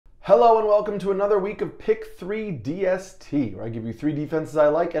Hello and welcome to another week of Pick 3 DST, where I give you 3 defenses I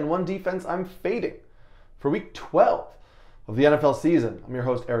like and 1 defense I'm fading for week 12 of the NFL season. I'm your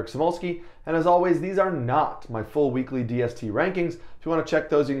host, Eric Samulski, and as always, these are not my full weekly DST rankings. If you want to check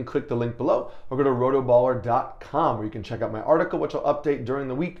those, you can click the link below or go to RotoBaller.com, where you can check out my article, which I'll update during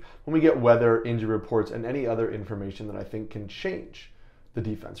the week when we get weather, injury reports, and any other information that I think can change the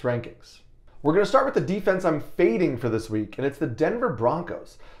defense rankings. We're going to start with the defense I'm fading for this week, and it's the Denver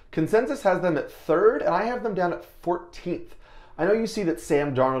Broncos. Consensus has them at 3rd, and I have them down at 14th. I know you see that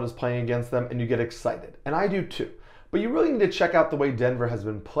Sam Darnold is playing against them, and you get excited, and I do too. But you really need to check out the way Denver has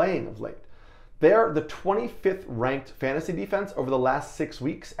been playing of late. They're the 25th ranked fantasy defense over the last 6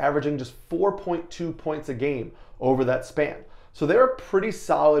 weeks, averaging just 4.2 points a game over that span. So they're a pretty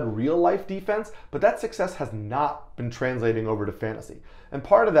solid real-life defense, but that success has not been translating over to fantasy. And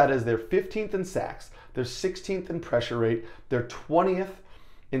part of that is they're 15th in sacks, they're 16th in pressure rate, they're 20th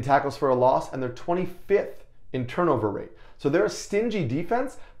in tackles for a loss, and they're 25th in turnover rate. So they're a stingy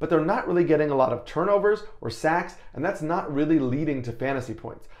defense, but they're not really getting a lot of turnovers or sacks, and that's not really leading to fantasy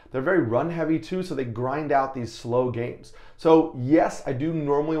points. They're very run-heavy too, so they grind out these slow games. So yes, I do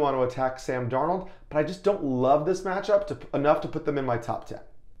normally want to attack Sam Darnold, but I just don't love this matchup enough to put them in my top 10.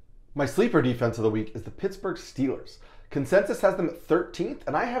 My sleeper defense of the week is the Pittsburgh Steelers. Consensus has them at 13th,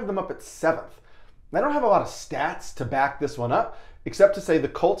 and I have them up at 7th. I don't have a lot of stats to back this one up, except to say the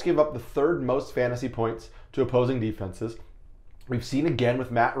Colts gave up the 3rd most fantasy points to opposing defenses. We've seen again with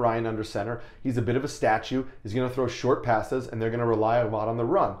Matt Ryan under center, he's a bit of a statue. He's going to throw short passes, and they're going to rely a lot on the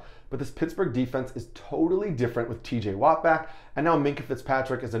run. But this Pittsburgh defense is totally different with TJ Watt back, and now Minkah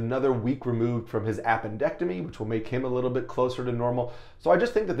Fitzpatrick is another week removed from his appendectomy, which will make him a little bit closer to normal. So I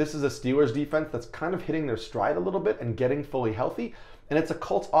just think that this is a Steelers defense that's kind of hitting their stride a little bit and getting fully healthy. And it's a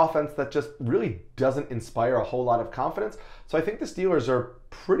Colts offense that just really doesn't inspire a whole lot of confidence. So I think the Steelers are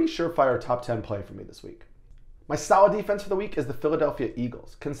pretty surefire top 10 play for me this week. My solid defense for the week is the Philadelphia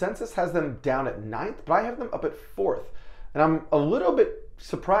Eagles. Consensus has them down at 9th, but I have them up at 4th. And I'm a little bit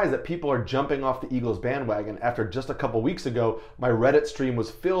surprised that people are jumping off the Eagles bandwagon after just a couple weeks ago, my Reddit stream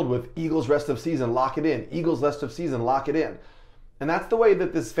was filled with Eagles rest of season, lock it in. Eagles rest of season, lock it in. And that's the way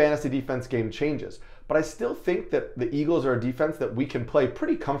that this fantasy defense game changes. But I still think that the Eagles are a defense that we can play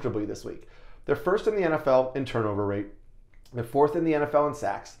pretty comfortably this week. They're 1st in the NFL in turnover rate. They're 4th in the NFL in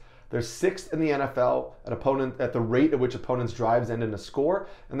sacks. They're 6th in the NFL at the rate at which opponents' drives end in a score.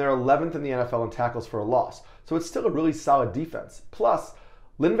 And they're 11th in the NFL in tackles for a loss. So it's still a really solid defense. Plus,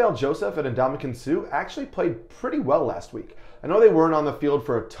 Linval Joseph and Ndamukong Suh actually played pretty well last week. I know they weren't on the field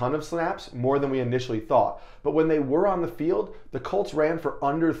for a ton of snaps, more than we initially thought, but when they were on the field, the Colts ran for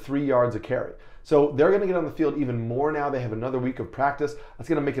under 3 yards a carry. So they're going to get on the field even more now. They have another week of practice. That's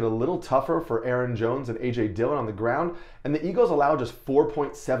going to make it a little tougher for Aaron Jones and A.J. Dillon on the ground. And the Eagles allow just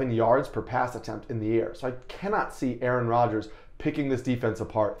 4.7 yards per pass attempt in the air. So I cannot see Aaron Rodgers picking this defense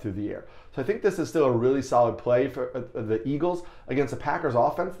apart through the air. So I think this is still a really solid play for the Eagles against a Packers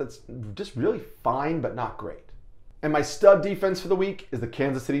offense that's just really fine but not great. And my stud defense for the week is the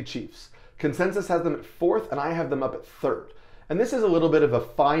Kansas City Chiefs. Consensus has them at 4th, and I have them up at 3rd. And this is a little bit of a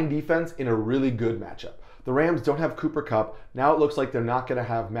fine defense in a really good matchup. The Rams don't have Cooper Kupp. Now it looks like they're not going to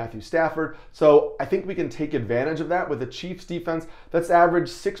have Matthew Stafford. So I think we can take advantage of that with a Chiefs defense that's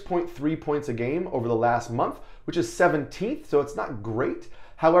averaged 6.3 points a game over the last month, which is 17th, so it's not great.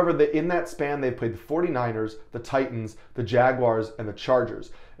 However, in that span, they played the 49ers, the Titans, the Jaguars, and the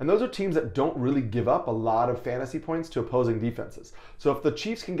Chargers. And those are teams that don't really give up a lot of fantasy points to opposing defenses. So if the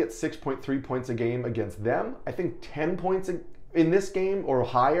Chiefs can get 6.3 points a game against them, I think 10 points in this game or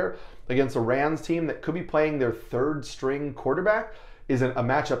higher against a Rams team that could be playing their 3rd string quarterback is a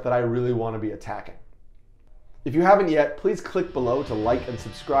matchup that I really want to be attacking. If you haven't yet, please click below to like and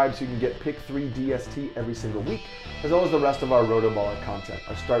subscribe so you can get Pick 3 DST every single week, as well as the rest of our RotoBaller content,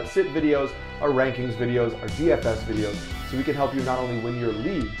 our start-sit videos, our rankings videos, our DFS videos, so we can help you not only win your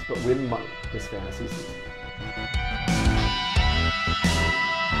leagues, but win money this fantasy season.